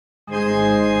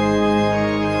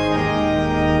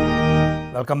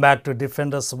Welcome back to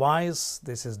Defender's Voice.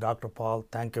 This is Dr. Paul.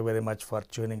 Thank you very much for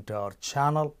tuning to our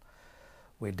channel.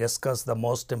 We discuss the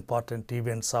most important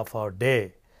events of our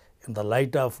day in the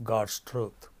light of God's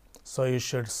truth. So you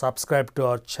should subscribe to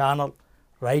our channel.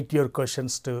 Write your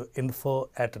questions to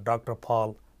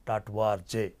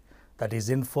info@drpaul.org. That is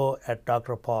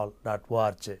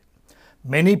info@drpaul.org.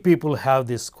 Many people have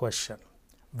this question.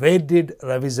 Where did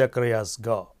Ravi Zacharias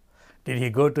go? Did he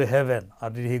go to heaven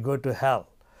or did he go to hell?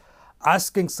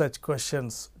 Asking such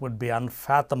questions would be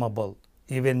unfathomable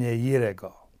even a year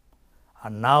ago.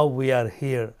 And now we are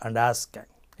here and asking.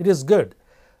 It is good.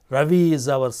 Ravi is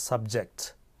our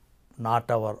subject, not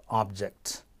our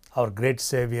object. Our great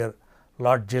Savior,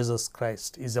 Lord Jesus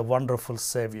Christ, is a wonderful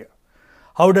Savior.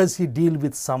 How does he deal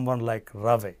with someone like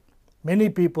Ravi? Many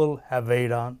people have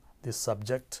weighed on this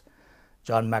subject.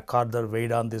 John MacArthur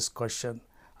weighed on this question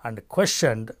and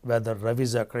questioned whether Ravi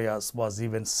Zacharias was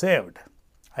even saved.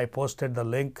 I posted the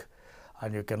link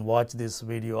and you can watch this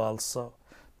video also.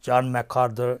 John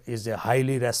MacArthur is a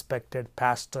highly respected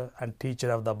pastor and teacher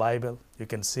of the Bible. You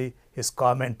can see his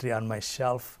commentary on my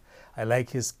shelf. I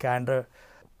like his candor.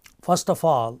 First of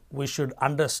all, we should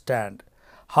understand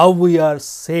how we are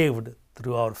saved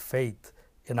through our faith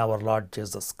in our Lord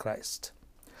Jesus Christ.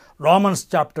 Romans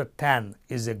chapter 10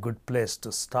 is a good place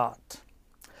to start.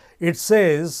 It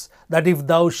says that if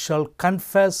thou shalt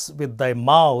confess with thy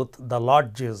mouth the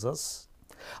Lord Jesus,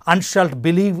 and shalt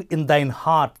believe in thine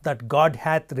heart that God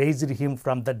hath raised him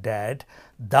from the dead,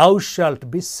 thou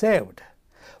shalt be saved.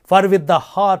 For with the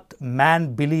heart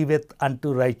man believeth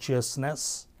unto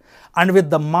righteousness, and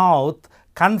with the mouth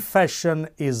confession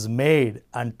is made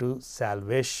unto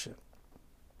salvation.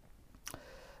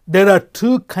 There are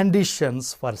two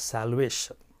conditions for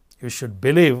salvation. You should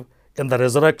believe in the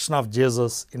resurrection of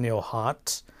Jesus in your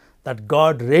heart, that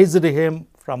God raised him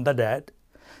from the dead.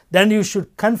 Then you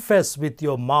should confess with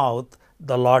your mouth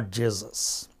the Lord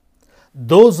Jesus.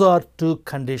 Those are two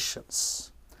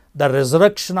conditions: the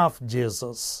resurrection of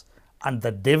Jesus and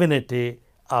the divinity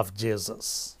of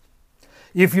Jesus.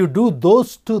 If you do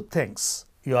those two things,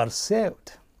 you are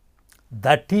saved.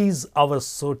 That is our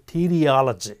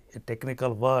soteriology, a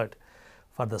technical word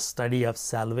for the study of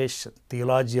salvation.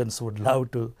 Theologians would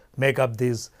love to make up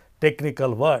these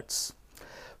technical words.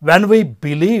 When we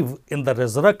believe in the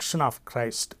resurrection of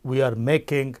Christ, we are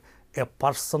making a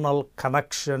personal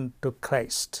connection to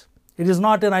Christ. It is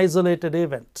not an isolated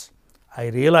event. I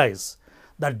realize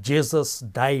that Jesus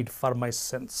died for my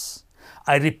sins.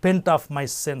 I repent of my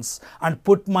sins and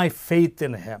put my faith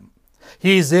in him.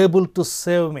 He is able to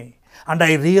save me. And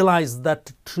I realize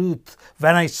that truth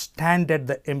when I stand at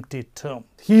the empty tomb.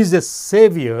 He is a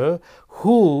Savior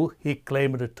who he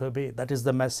claimed to be. That is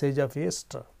the message of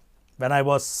Easter. When I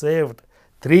was saved,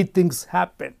 three things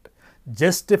happened: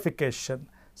 justification,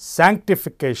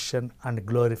 sanctification, and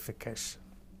glorification.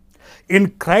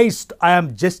 In Christ, I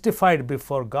am justified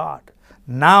before God.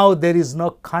 Now there is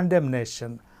no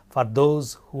condemnation for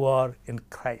those who are in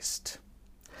Christ.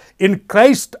 In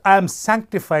Christ, I am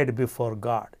sanctified before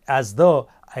God, as though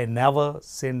I never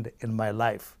sinned in my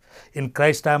life. In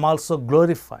Christ, I am also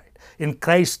glorified. In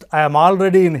Christ, I am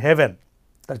already in heaven.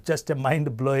 That's just a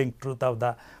mind-blowing truth of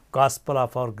the gospel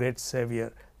of our great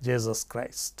Savior, Jesus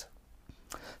Christ.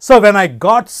 So when I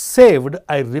got saved,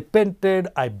 I repented,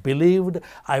 I believed,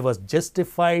 I was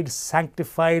justified,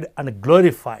 sanctified, and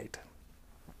glorified.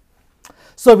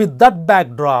 So with that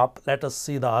backdrop, let us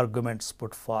see the arguments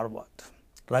put forward.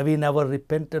 Ravi never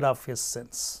repented of his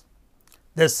sins.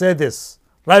 They say this: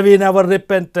 Ravi never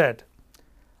repented.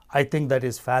 I think that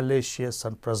is fallacious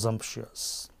and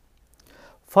presumptuous.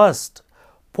 First,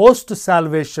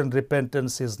 post-salvation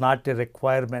repentance is not a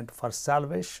requirement for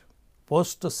salvation.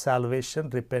 Post-salvation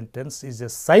repentance is a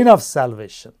sign of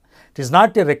salvation. It is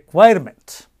not a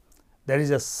requirement. There is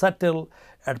a subtle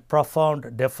and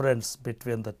profound difference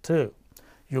between the two.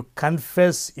 You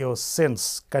confess your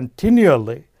sins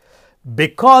continually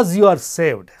because you are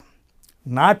saved,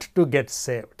 not to get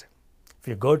saved. If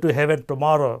you go to heaven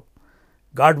tomorrow,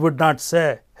 God would not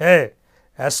say, "Hey,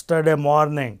 yesterday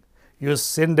morning you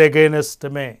sinned against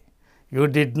me. You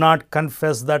did not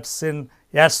confess that sin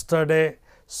yesterday,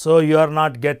 so you are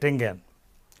not getting in."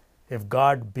 If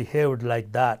God behaved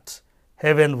like that,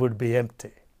 heaven would be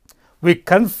empty. We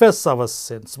confess our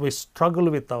sins. We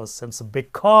struggle with our sins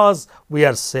because we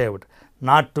are saved,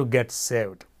 not to get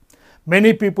saved.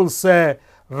 Many people say,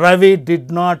 Ravi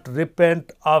did not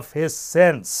repent of his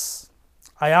sins.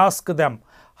 I ask them,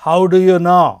 how do you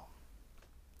know?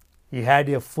 He had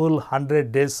a full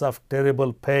 100 days of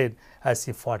terrible pain as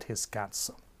he fought his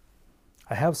cancer.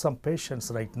 I have some patients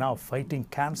right now fighting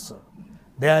cancer.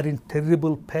 They are in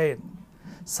terrible pain.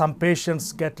 Some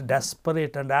patients get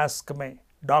desperate and ask me,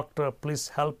 "Doctor, please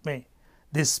help me.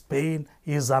 This pain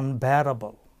is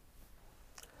unbearable."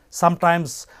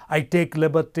 Sometimes I take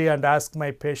liberty and ask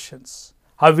my patients,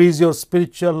 "How is your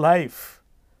spiritual life?"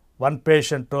 One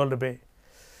patient told me,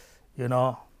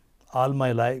 all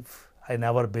my life I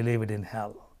never believed in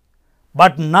hell.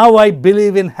 But now I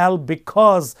believe in hell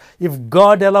because if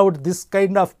God allowed this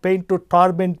kind of pain to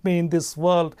torment me in this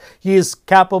world, He is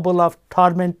capable of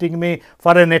tormenting me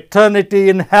for an eternity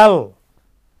in hell.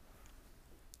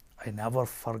 I never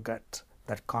forget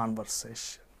that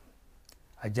conversation.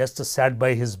 I just sat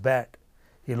by his bed.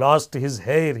 He lost his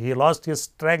hair, he lost his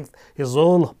strength, his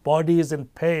whole body is in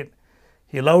pain.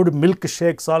 He loved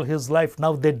milkshakes all his life.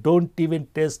 Now they don't even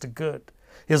taste good.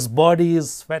 His body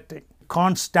is sweating. He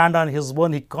can't stand on his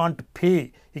own. He can't pee.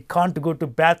 He can't go to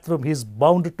bathroom. He's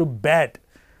bound to bed.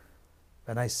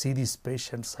 When I see these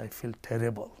patients, I feel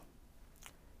terrible.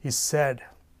 He said,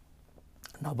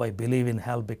 "Now I believe in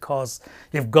hell because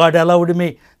if God allowed me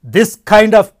this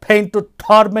kind of pain to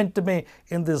torment me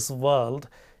in this world,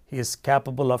 He is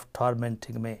capable of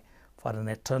tormenting me for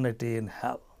an eternity in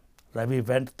hell." Ravi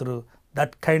went through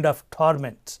that kind of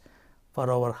torment for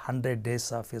over 100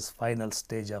 days of his final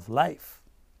stage of life.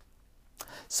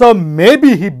 So maybe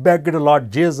he begged Lord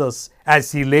Jesus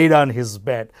as he laid on his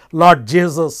bed, "Lord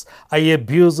Jesus, I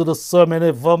abused so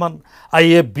many women. I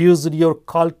abused your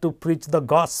call to preach the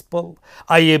gospel.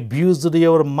 I abused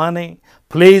your money.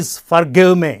 Please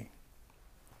forgive me."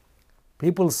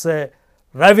 People say,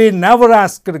 Ravi never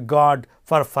asked God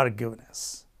for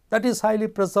forgiveness. That is highly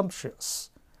presumptuous.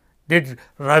 Did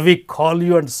Ravi call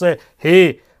you and say,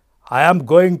 "Hey, I am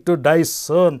going to die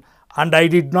soon and I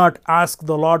did not ask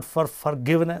the Lord for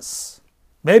forgiveness"?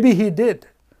 Maybe he did,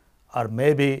 or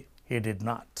maybe he did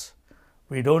not.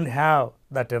 We don't have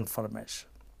that information.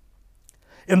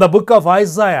 In the book of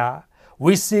Isaiah,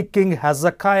 we see King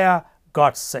Hezekiah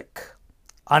got sick.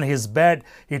 On his bed,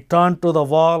 he turned to the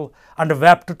wall and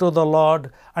wept to the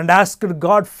Lord and asked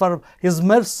God for His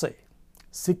mercy.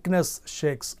 Sickness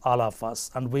shakes all of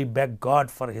us and we beg God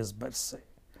for His mercy.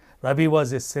 Ravi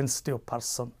was a sensitive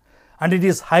person and it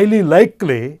is highly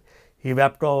likely he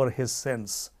wept over his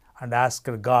sins and asked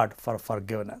God for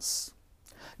forgiveness.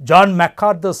 John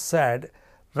MacArthur said,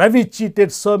 "Ravi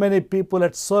cheated so many people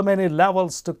at so many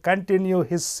levels to continue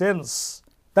his sins."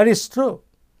 That is true.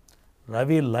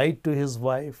 Ravi lied to his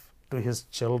wife, to his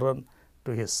children,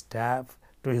 to his staff,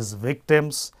 to his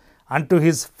victims, and to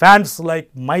his fans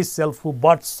like myself who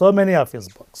bought so many of his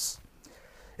books.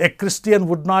 A Christian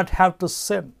would not have to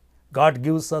sin. God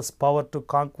gives us power to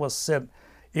conquer sin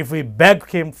if we beg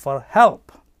Him for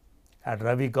help. Had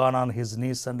Ravi gone on his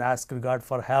knees and asked God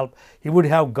for help, he would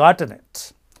have gotten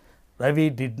it. Ravi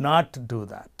did not do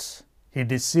that. He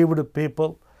deceived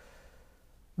people.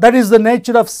 That is the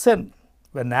nature of sin.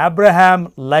 When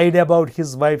Abraham lied about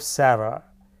his wife Sarah,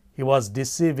 he was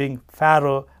deceiving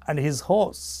Pharaoh and his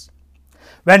hosts.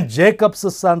 When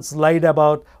Jacob's sons lied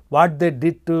about what they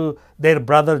did to their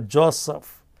brother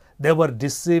Joseph, they were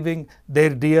deceiving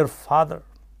their dear father.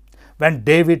 When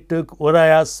David took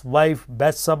Uriah's wife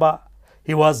Bathsheba,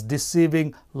 he was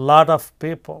deceiving a lot of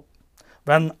people.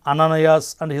 When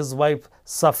Ananias and his wife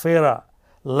Sapphira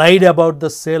lied about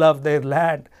the sale of their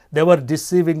land, they were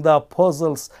deceiving the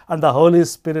apostles and the Holy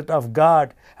Spirit of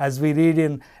God, as we read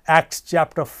in Acts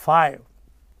chapter 5.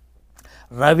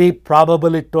 Ravi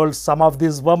probably told some of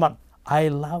these women, "I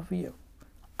love you,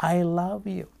 I love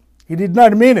you." He did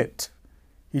not mean it.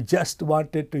 He just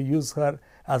wanted to use her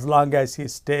as long as he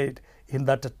stayed in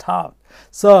that town.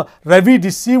 So Ravi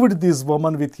deceived these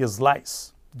women with his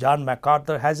lies. John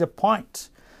MacArthur has a point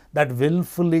that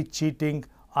willfully cheating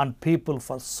on people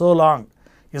for so long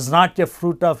is not a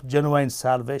fruit of genuine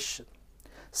salvation.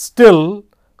 Still,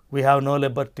 we have no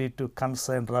liberty to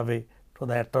consign Ravi to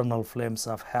the eternal flames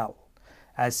of hell.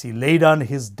 As he laid on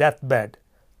his deathbed,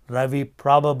 Ravi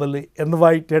probably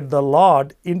invited the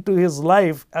Lord into his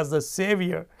life as a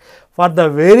Savior for the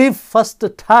very first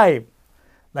time,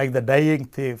 like the dying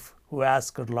thief who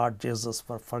asked Lord Jesus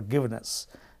for forgiveness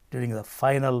during the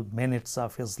final minutes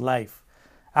of his life.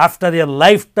 After a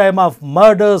lifetime of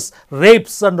murders,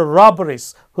 rapes and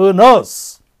robberies, who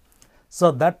knows?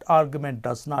 So that argument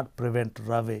does not prevent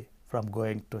Ravi from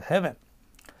going to heaven.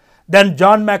 Then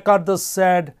John MacArthur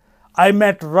said, "I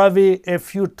met Ravi a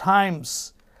few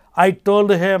times. I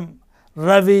told him,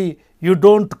 'Ravi, you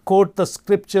don't quote the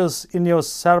scriptures in your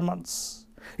sermons.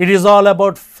 It is all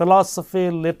about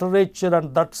philosophy, literature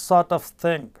and that sort of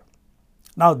thing.'"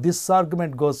 Now this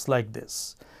argument goes like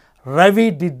this.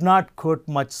 Ravi did not quote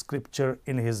much scripture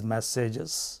in his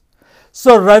messages.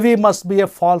 So Ravi must be a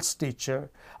false teacher,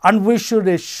 and we should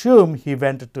assume he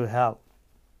went to hell.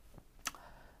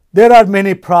 There are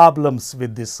many problems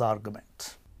with this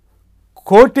argument.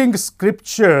 Quoting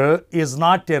scripture is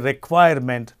not a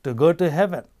requirement to go to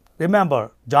heaven.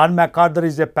 Remember, John MacArthur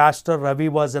is a pastor, Ravi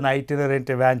was an itinerant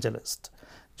evangelist.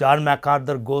 John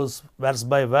MacArthur goes verse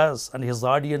by verse and his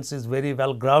audience is very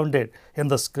well grounded in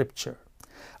the scripture.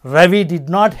 Ravi did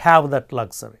not have that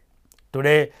luxury.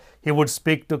 Today, he would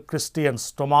speak to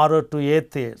Christians, tomorrow to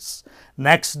atheists,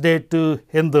 next day to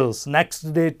Hindus,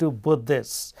 next day to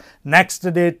Buddhists, next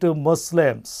day to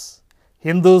Muslims.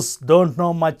 Hindus don't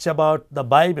know much about the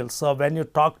Bible, so when you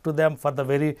talk to them for the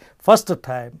very first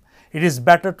time, it is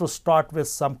better to start with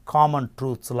some common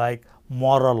truths like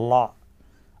moral law.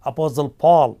 Apostle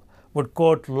Paul would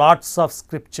quote lots of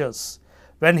scriptures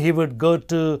when he would go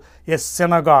to a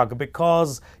synagogue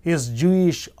because his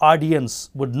Jewish audience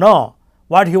would know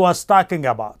what he was talking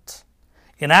about.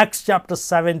 In Acts chapter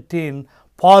 17,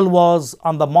 Paul was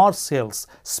on the Mars Hills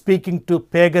speaking to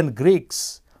pagan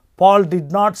Greeks. Paul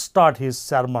did not start his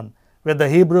sermon with the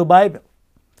Hebrew Bible.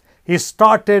 He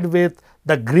started with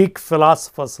the Greek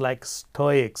philosophers like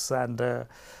Stoics and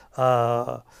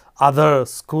other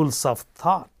schools of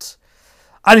thought.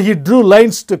 And he drew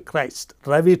lines to Christ.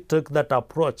 Ravi took that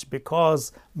approach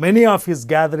because many of his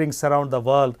gatherings around the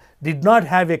world did not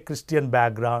have a Christian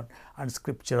background and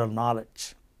scriptural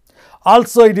knowledge.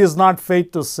 Also, it is not fair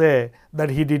to say that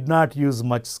he did not use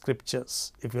much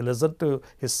scriptures. If you listen to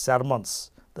his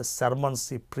sermons, the sermons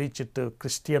he preached to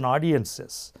Christian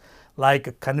audiences,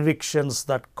 like convictions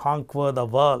that conquer the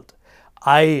world,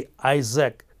 I,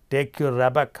 Isaac, take you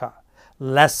Rebecca,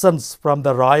 lessons from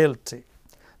the royalty,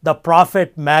 the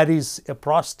prophet marries a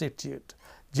prostitute,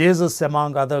 Jesus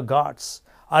among other gods,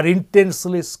 are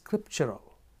intensely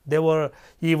scriptural.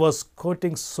 He was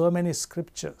quoting so many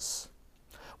scriptures.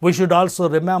 We should also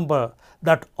remember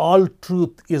that all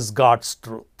truth is God's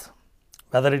truth.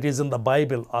 Whether it is in the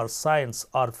Bible or science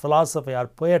or philosophy or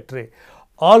poetry,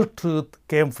 all truth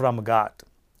came from God.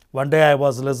 One day I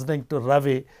was listening to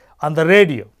Ravi on the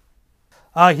radio.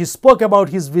 He spoke about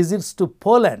his visits to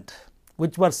Poland,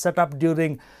 which were set up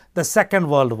during the Second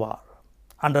World War.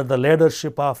 Under the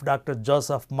leadership of Dr.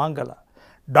 Joseph Mengele,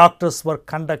 doctors were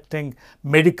conducting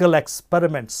medical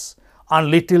experiments on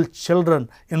little children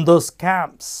in those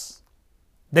camps.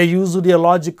 They used a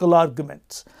logical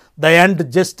argument. The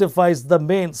end justifies the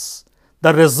means.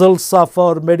 The results of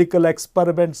our medical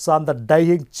experiments on the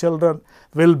dying children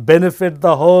will benefit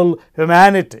the whole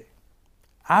humanity.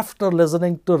 After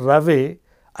listening to Ravi,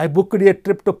 I booked a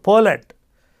trip to Poland.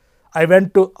 I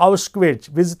went to Auschwitz,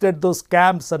 visited those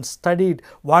camps and studied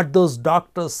what those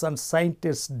doctors and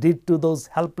scientists did to those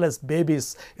helpless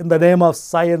babies in the name of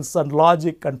science and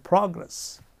logic and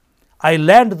progress. I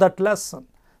learned that lesson.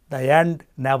 The end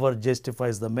never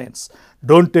justifies the means.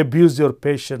 Don't abuse your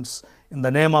patients in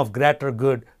the name of greater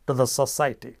good to the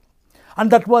society.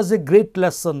 And that was a great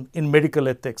lesson in medical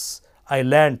ethics I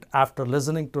learned after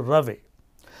listening to Ravi.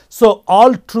 So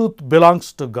all truth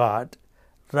belongs to God.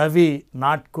 Ravi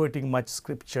not quoting much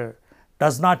scripture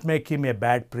does not make him a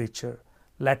bad preacher,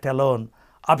 let alone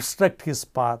obstruct his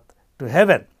path to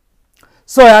heaven.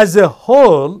 So as a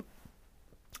whole,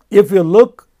 if you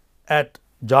look at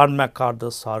John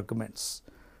MacArthur's arguments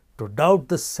to doubt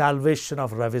the salvation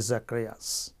of Ravi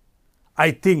Zacharias,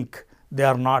 I think they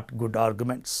are not good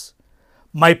arguments.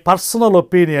 My personal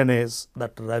opinion is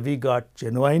that Ravi got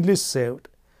genuinely saved,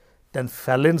 then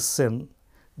fell in sin,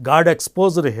 God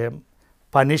exposed him,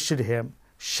 punished him,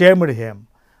 shamed him,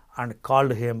 and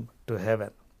called him to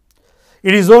heaven.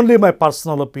 It is only my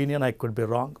personal opinion. I could be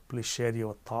wrong. Please share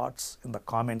your thoughts in the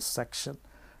comments section.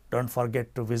 Don't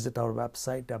forget to visit our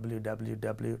website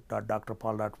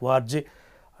www.drpaul.org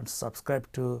and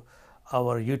subscribe to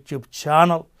our YouTube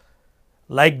channel.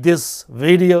 Like this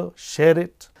video, share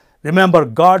it. Remember,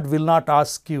 God will not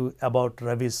ask you about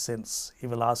Ravi's sins. He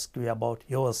will ask you about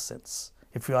your sins.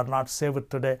 If you are not saved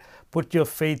today, put your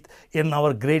faith in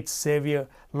our great Savior,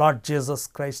 Lord Jesus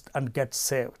Christ, and get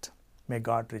saved. May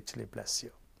God richly bless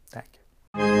you. Thank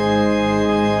you.